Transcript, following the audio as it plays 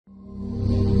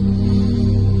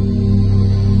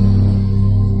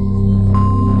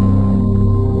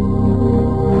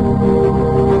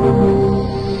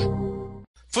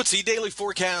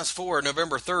forecast for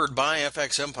November 3rd by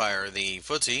FX Empire. The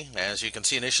FTSE, as you can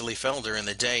see, initially fell during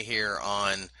the day here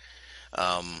on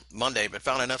Monday, but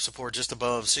found enough support just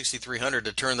above 6,300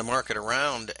 to turn the market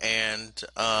around and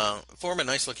form a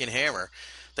nice-looking hammer.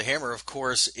 The hammer, of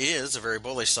course, is a very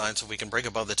bullish sign, so if we can break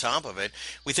above the top of it,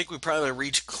 we think we probably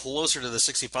reach closer to the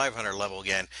 6,500 level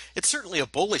again. It's certainly a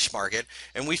bullish market,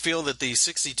 and we feel that the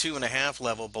 62.5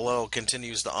 level below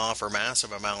continues to offer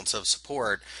massive amounts of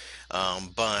support.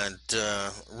 But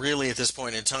really, at this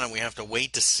point in time, we have to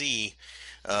wait to see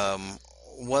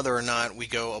whether or not we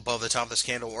go above the top of this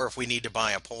candle or if we need to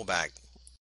buy a pullback.